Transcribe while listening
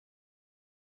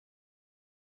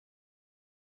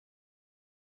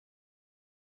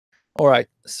All right.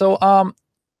 So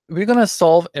we're gonna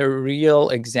solve a real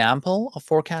example of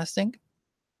forecasting,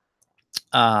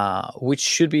 which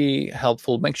should be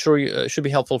helpful. Make sure you should be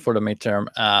helpful for the midterm.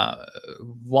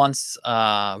 Once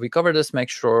we cover this, make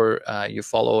sure you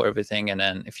follow everything, and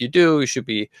then if you do, you should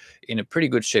be in a pretty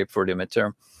good shape for the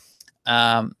midterm.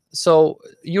 So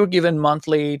you're given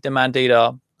monthly demand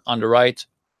data on the right.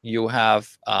 You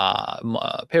have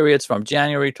periods from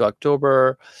January to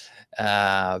October.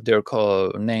 They're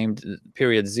named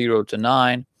period 0 to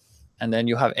 9. And then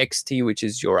you have XT, which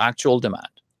is your actual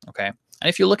demand. Okay. And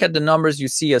if you look at the numbers, you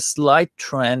see a slight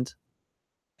trend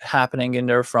happening in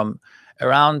there from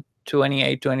around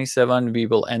 28, 27. We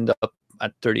will end up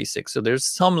at 36. So there's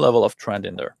some level of trend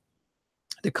in there.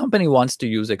 The company wants to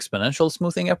use exponential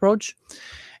smoothing approach.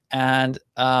 And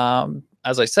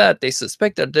as I said, they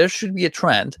suspect that there should be a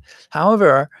trend.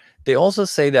 However, they also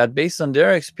say that based on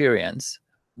their experience,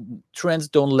 trends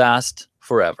don't last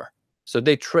forever. So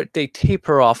they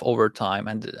taper off over time,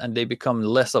 and they become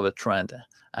less of a trend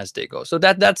as they go. So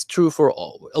that's true for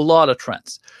a lot of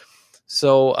trends.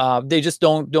 So they just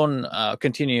don't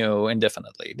continue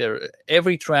indefinitely.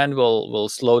 Every trend will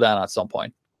slow down at some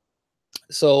point.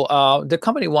 So the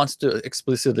company wants to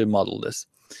explicitly model this.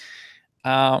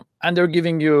 And they're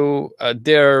giving you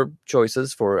their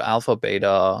choices for alpha,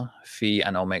 beta, phi,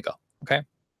 and omega. Okay.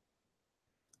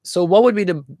 So what would be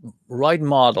the right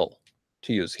model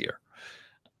to use here?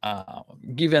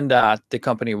 Given that the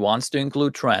company wants to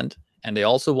include trend, and they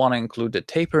also want to include the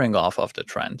tapering off of the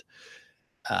trend,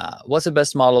 what's the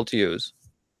best model to use?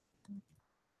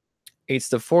 It's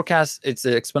the forecast. It's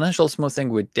the exponential smoothing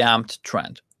with damped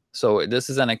trend. So this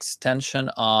is an extension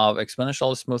of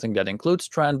exponential smoothing that includes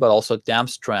trend, but also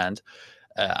damps trend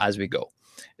as we go.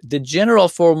 The general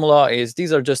formula is,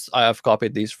 these are just, I have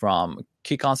copied these from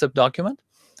key concept document.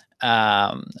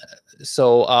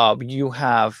 So you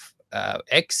have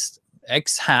X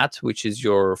hat, which is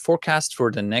your forecast for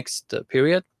the next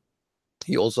period.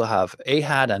 You also have A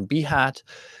hat and B hat,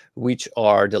 which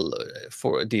are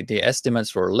the estimates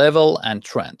for level and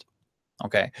trend.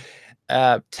 Okay.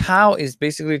 Tau is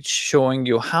basically showing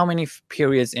you how many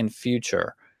periods in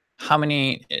future, how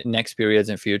many next periods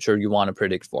in future you want to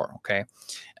predict for. Okay.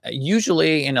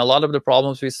 Usually in a lot of the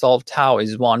problems we solve, tau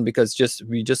is 1 because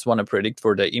we just want to predict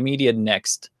for the immediate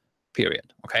next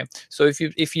period. Okay. So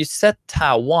if you set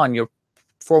tau 1, your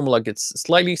formula gets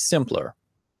slightly simpler.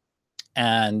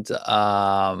 And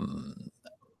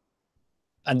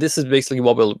this is basically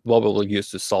what we'll use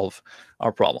to solve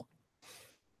our problem.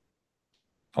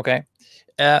 Okay.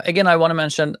 Again, I want to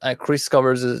mention, Chris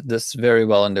covers this very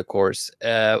well in the course.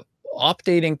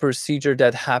 Updating procedure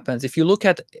that happens, if you look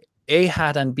at A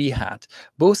hat and B hat,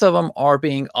 both of them are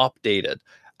being updated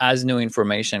as new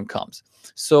information comes.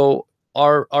 So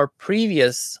our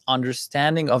previous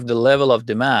understanding of the level of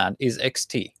demand is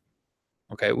XT,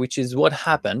 okay, which is what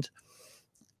happened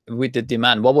with the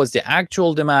demand. What was the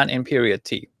actual demand in period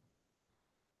T?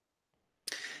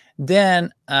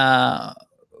 Then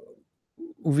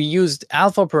we used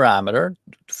alpha parameter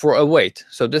for a weight.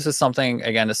 So this is something,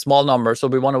 again, a small number. So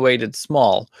we want to weight it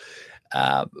small.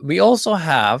 We also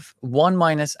have 1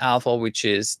 minus alpha, which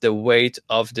is the weight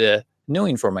of the new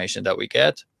information that we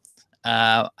get.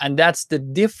 And that's the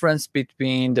difference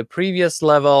between the previous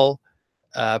level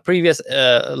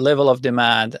of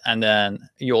demand, and then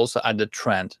you also add the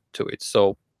trend to it.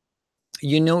 So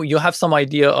you have some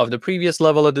idea of the previous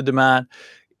level of the demand.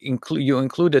 You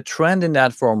include a trend in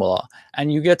that formula,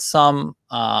 and you get some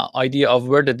idea of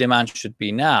where the demand should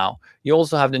be now. You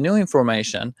also have the new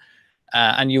information,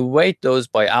 and you weight those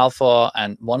by alpha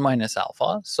and 1 minus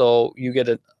alpha, so you get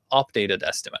an updated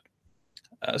estimate.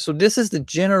 So this is the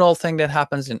general thing that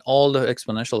happens in all the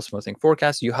exponential smoothing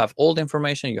forecasts. You have old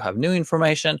information, you have new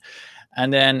information,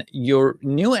 and then your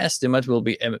new estimate will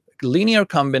be a linear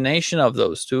combination of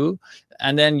those two.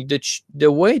 And then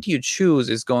the weight you choose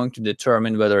is going to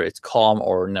determine whether it's calm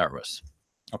or nervous.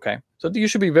 Okay, so you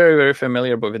should be very, very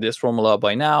familiar with this formula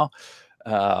by now,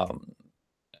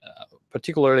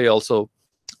 particularly also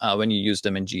when you use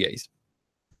them in GAs.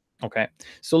 Okay,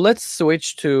 so let's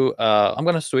switch to, I'm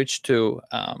going to switch to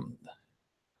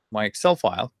my Excel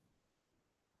file.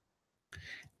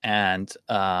 And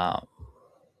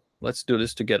let's do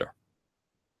this together.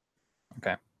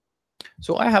 Okay,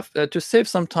 so I have, to save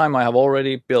some time, I have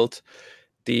already built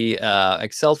the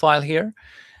Excel file here.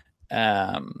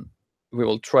 We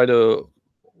will try to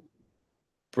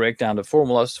break down the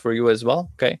formulas for you as well.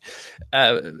 Okay,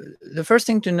 the first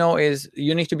thing to know is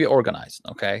you need to be organized.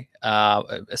 Okay,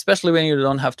 especially when you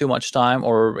don't have too much time,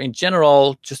 or in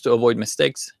general, just to avoid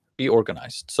mistakes, be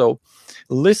organized. So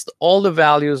list all the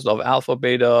values of alpha,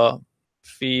 beta,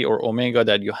 phi or omega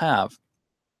that you have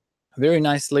very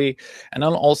nicely, and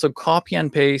then also copy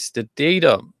and paste the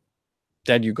data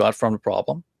that you got from the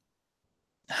problem,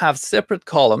 have separate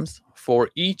columns for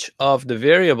each of the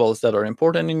variables that are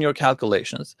important in your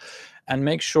calculations, and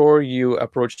make sure you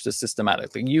approach this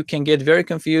systematically. You can get very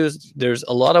confused. There's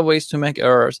a lot of ways to make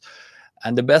errors,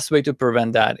 and the best way to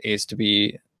prevent that is to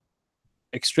be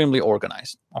extremely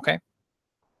organized. Okay.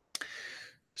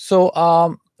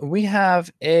 So we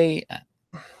have A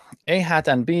hat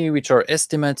and B, which are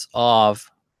estimates of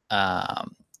our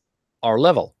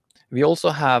level. We also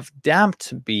have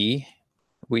damped B,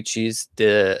 which is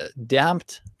the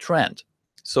damped trend.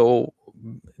 So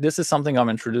this is something I'm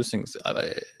introducing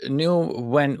new.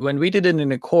 When we did it in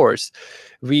the course,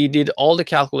 we did all the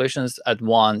calculations at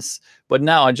once, but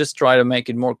now I just try to make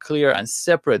it more clear and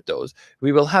separate those.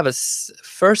 We will have a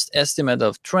first estimate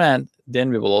of trend, then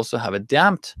we will also have a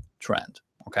damped trend.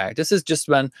 Okay, this is just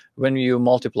when you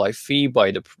multiply phi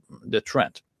by the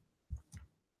trend.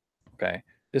 Okay,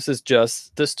 this is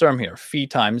just this term here, phi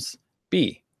times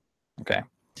B. Okay.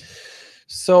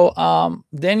 So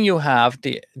then you have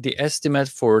the estimate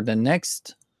for the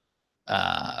next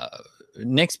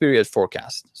period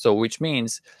forecast. So which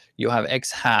means you have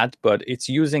X hat, but it's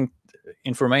using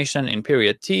information in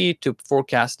period T to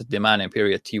forecast the demand in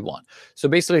period T1. So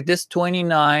basically this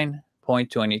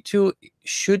 29.22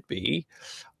 should be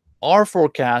our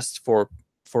forecast for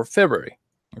February.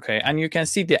 Okay, and you can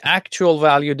see the actual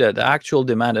value, that the actual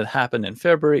demand that happened in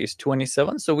February is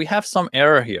 27. So we have some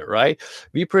error here, right?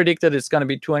 We predicted it's going to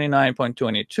be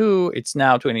 29.22. It's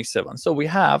now 27. So we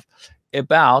have an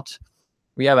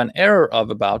error of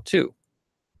about 2.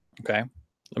 Okay,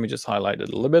 let me just highlight it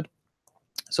a little bit.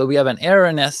 So we have an error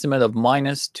in estimate of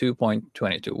minus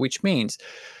 2.22, which means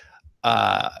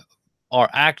our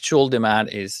actual demand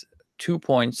is 2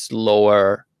 points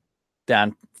lower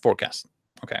than forecast.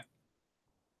 Okay.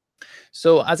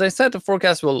 So as I said, the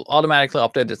forecast will automatically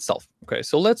update itself. Okay,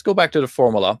 so let's go back to the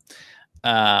formula.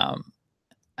 And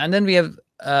then we have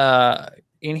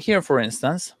in here, for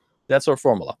instance, that's our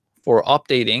formula for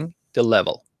updating the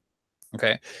level.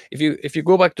 Okay, if you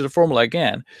go back to the formula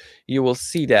again, you will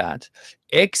see that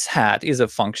X hat is a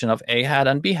function of A hat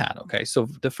and B hat. Okay, so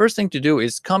the first thing to do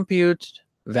is compute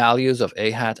values of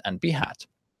A hat and B hat.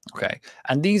 Okay,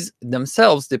 and these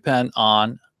themselves depend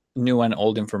on new and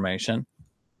old information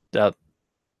that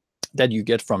you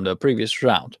get from the previous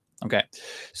round. Okay,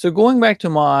 so going back to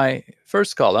my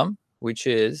first column, which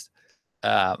is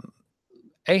A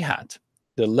hat,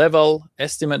 the level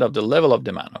estimate of the level of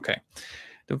demand. Okay,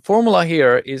 the formula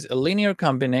here is a linear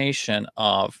combination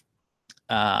of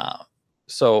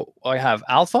so I have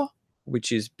alpha,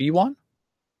 which is B1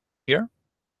 here.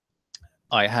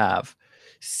 I have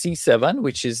C7,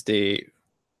 which is the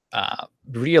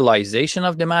realization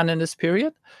of demand in this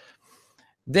period.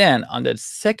 Then on the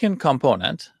second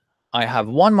component, I have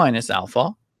 1 minus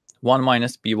alpha, 1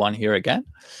 minus B1 here again,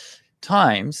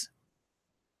 times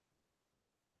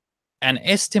an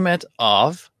estimate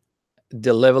of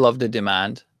the level of the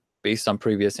demand based on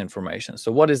previous information.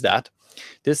 So what is that?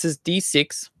 This is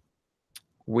D6,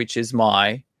 which is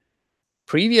my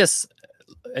previous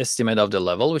estimate of the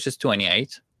level, which is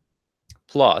 28,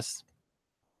 plus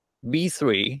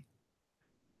B3,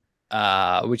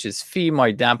 which is phi,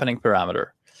 my dampening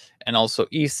parameter, and also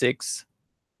E6,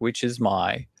 which is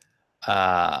my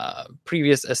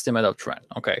previous estimate of trend.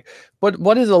 Okay, but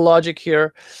what is the logic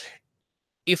here?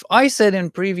 If I said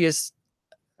in previous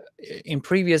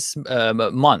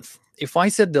month, if I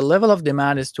said the level of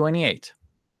demand is 28,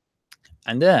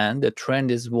 and then the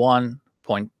trend is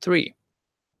 1.3,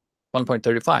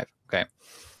 1.35, okay,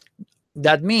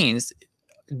 that means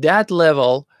that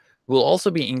level will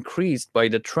also be increased by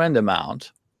the trend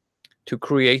amount to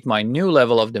create my new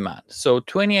level of demand. So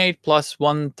 28 plus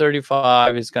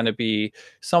 135 is going to be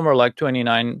somewhere like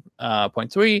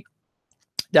 29.3.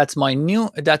 That's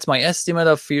my estimate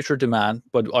of future demand,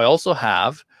 but I also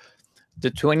have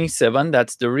the 27,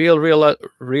 that's the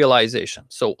realization.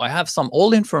 So I have some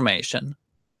old information,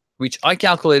 which I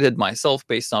calculated myself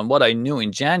based on what I knew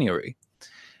in January.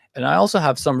 And I also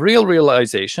have some real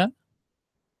realization,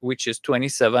 which is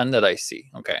 27 that I see.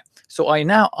 Okay, so I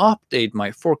now update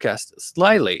my forecast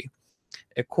slightly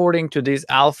according to this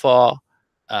alpha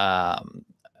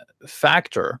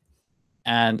factor,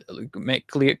 and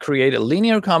create a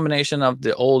linear combination of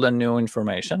the old and new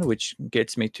information, which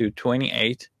gets me to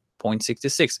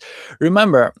 28.66.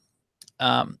 Remember,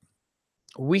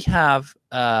 we have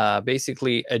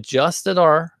basically adjusted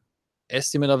our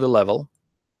estimate of the level,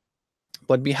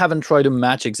 but we haven't tried to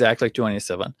match exactly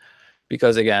 27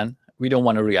 because, again, we don't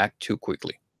want to react too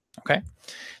quickly. Okay,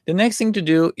 the next thing to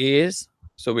do is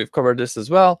So we've covered this as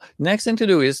well. Next thing to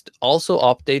do is also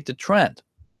update the trend.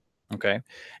 Okay.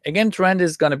 Again, trend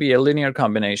is going to be a linear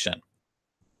combination.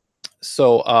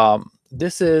 So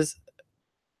this is,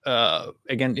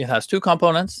 again, it has two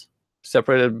components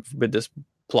separated with this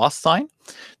plus sign.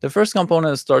 The first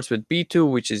component starts with B2,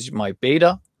 which is my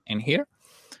beta in here,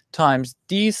 times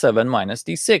D7 minus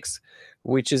D6,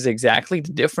 which is exactly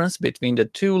the difference between the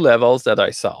two levels that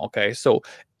I saw. Okay, so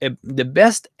the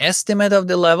best estimate of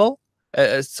the level,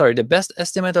 the best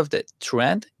estimate of the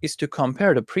trend is to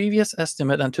compare the previous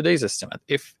estimate and today's estimate.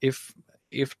 If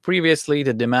previously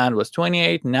the demand was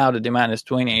 28, now the demand is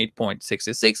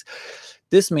 28.66.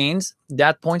 This means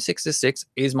that 0.66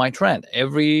 is my trend.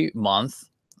 Every month,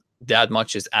 that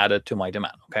much is added to my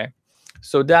demand. Okay,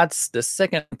 so that's the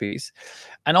second piece.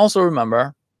 And also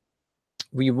remember,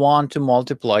 we want to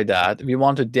multiply that. We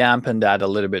want to dampen that a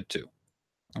little bit too.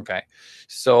 Okay,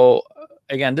 so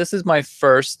again, this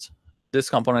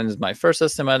component is my first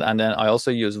estimate, and then I also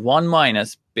use 1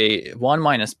 minus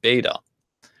beta,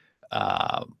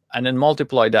 and then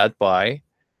multiply that by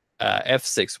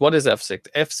F6. What is F6?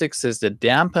 F6 is the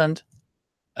dampened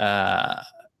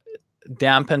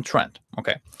trend.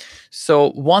 Okay,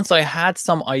 so once I had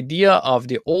some idea of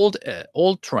the old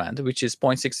trend, which is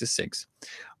 0.66,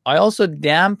 I also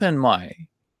dampen my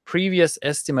previous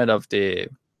estimate of the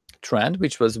trend,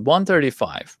 which was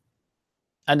 135,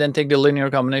 and then take the linear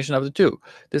combination of the two.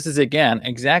 This is again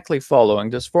exactly following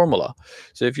this formula.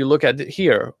 So if you look at it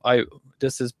here,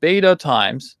 this is beta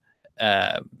times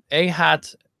a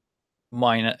hat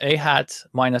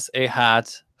minus a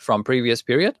hat from previous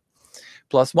period,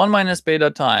 plus 1 minus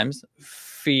beta times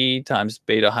phi times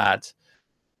beta hat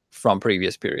from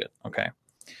previous period. Okay,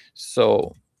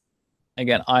 so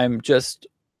again, I'm just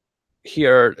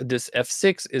here, this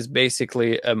F6 is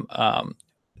basically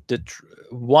the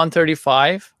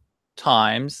 135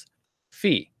 times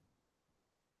phi,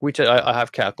 which I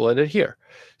have calculated here.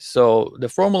 So the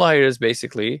formula here is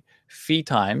basically phi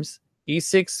times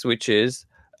E6, which is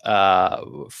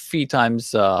phi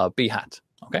times B hat.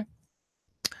 Okay,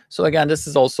 so again, this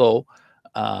is also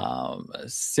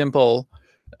simple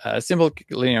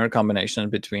linear combination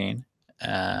between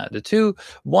the two.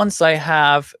 Once I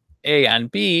have A and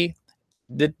B,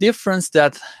 the difference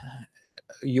that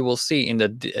you will see in the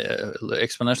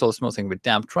exponential smoothing with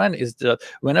damp trend is that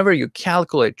whenever you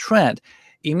calculate trend,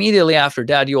 immediately after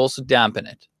that, you also dampen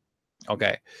it.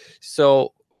 Okay,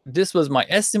 so this was my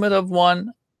estimate of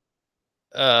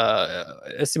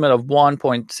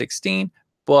 1.16,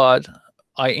 but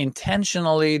I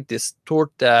intentionally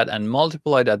distort that and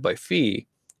multiply that by phi.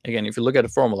 Again, if you look at the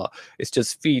formula, it's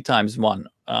just phi times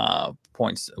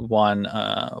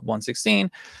 1.116,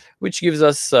 which gives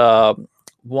us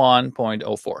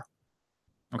 1.04.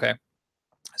 Okay,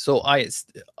 so I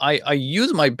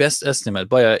use my best estimate,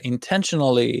 but I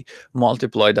intentionally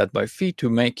multiply that by phi to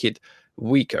make it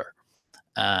weaker.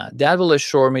 That will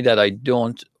assure me that I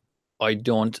don't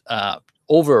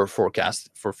over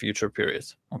forecast for future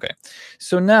periods. Okay,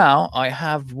 so now I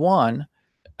have an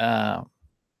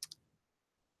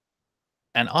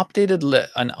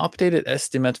updated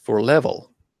estimate for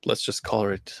level. Let's just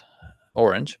color it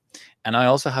orange, and I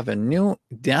also have a new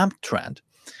damp trend.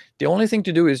 The only thing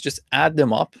to do is just add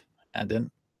them up, and then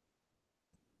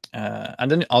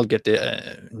I'll get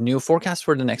the new forecast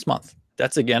for the next month.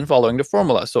 That's again following the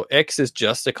formula. So X is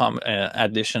just a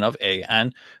addition of A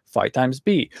and phi times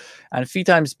B. And phi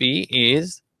times B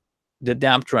is the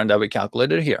damp trend that we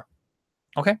calculated here.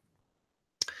 Okay.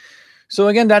 So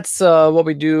again, that's what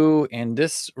we do in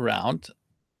this round.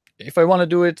 If I want to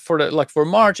do it for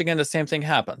March, again, the same thing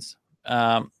happens.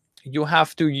 You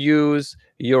have to use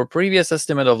your previous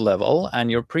estimate of level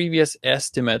and your previous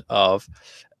estimate of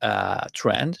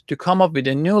trend to come up with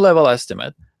a new level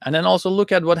estimate, and then also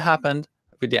look at what happened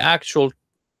with the actual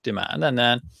demand, and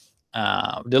then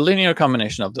the linear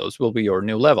combination of those will be your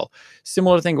new level.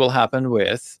 Similar thing will happen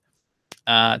with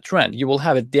trend. You will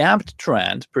have a damped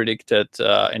trend predicted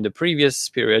in the previous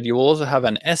period. You will also have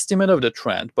an estimate of the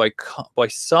trend by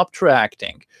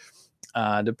subtracting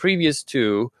the previous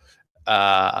two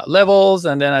levels,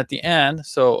 and then at the end,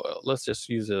 so let's just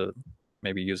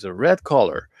maybe use a red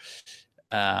color.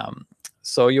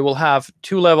 So you will have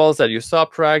two levels that you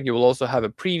subtract. You will also have a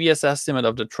previous estimate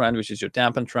of the trend, which is your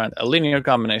dampened trend. A linear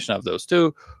combination of those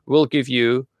two will give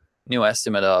you new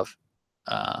estimate of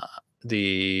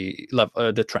the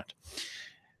trend.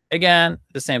 Again,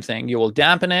 the same thing. You will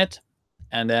dampen it,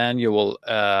 and then you will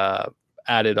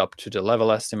add it up to the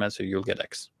level estimate, so you'll get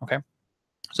X. Okay,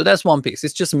 so that's one piece.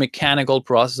 It's just a mechanical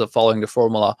process of following the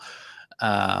formula.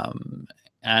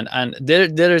 And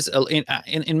there is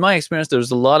in my experience,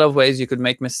 there's a lot of ways you could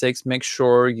make mistakes. Make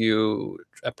sure you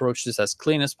approach this as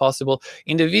clean as possible.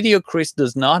 In the video, Chris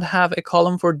does not have a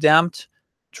column for damped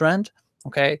trend.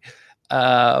 Okay,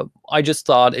 I just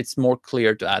thought it's more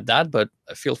clear to add that, but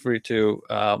feel free to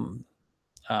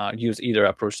use either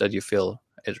approach that you feel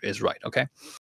is right. Okay.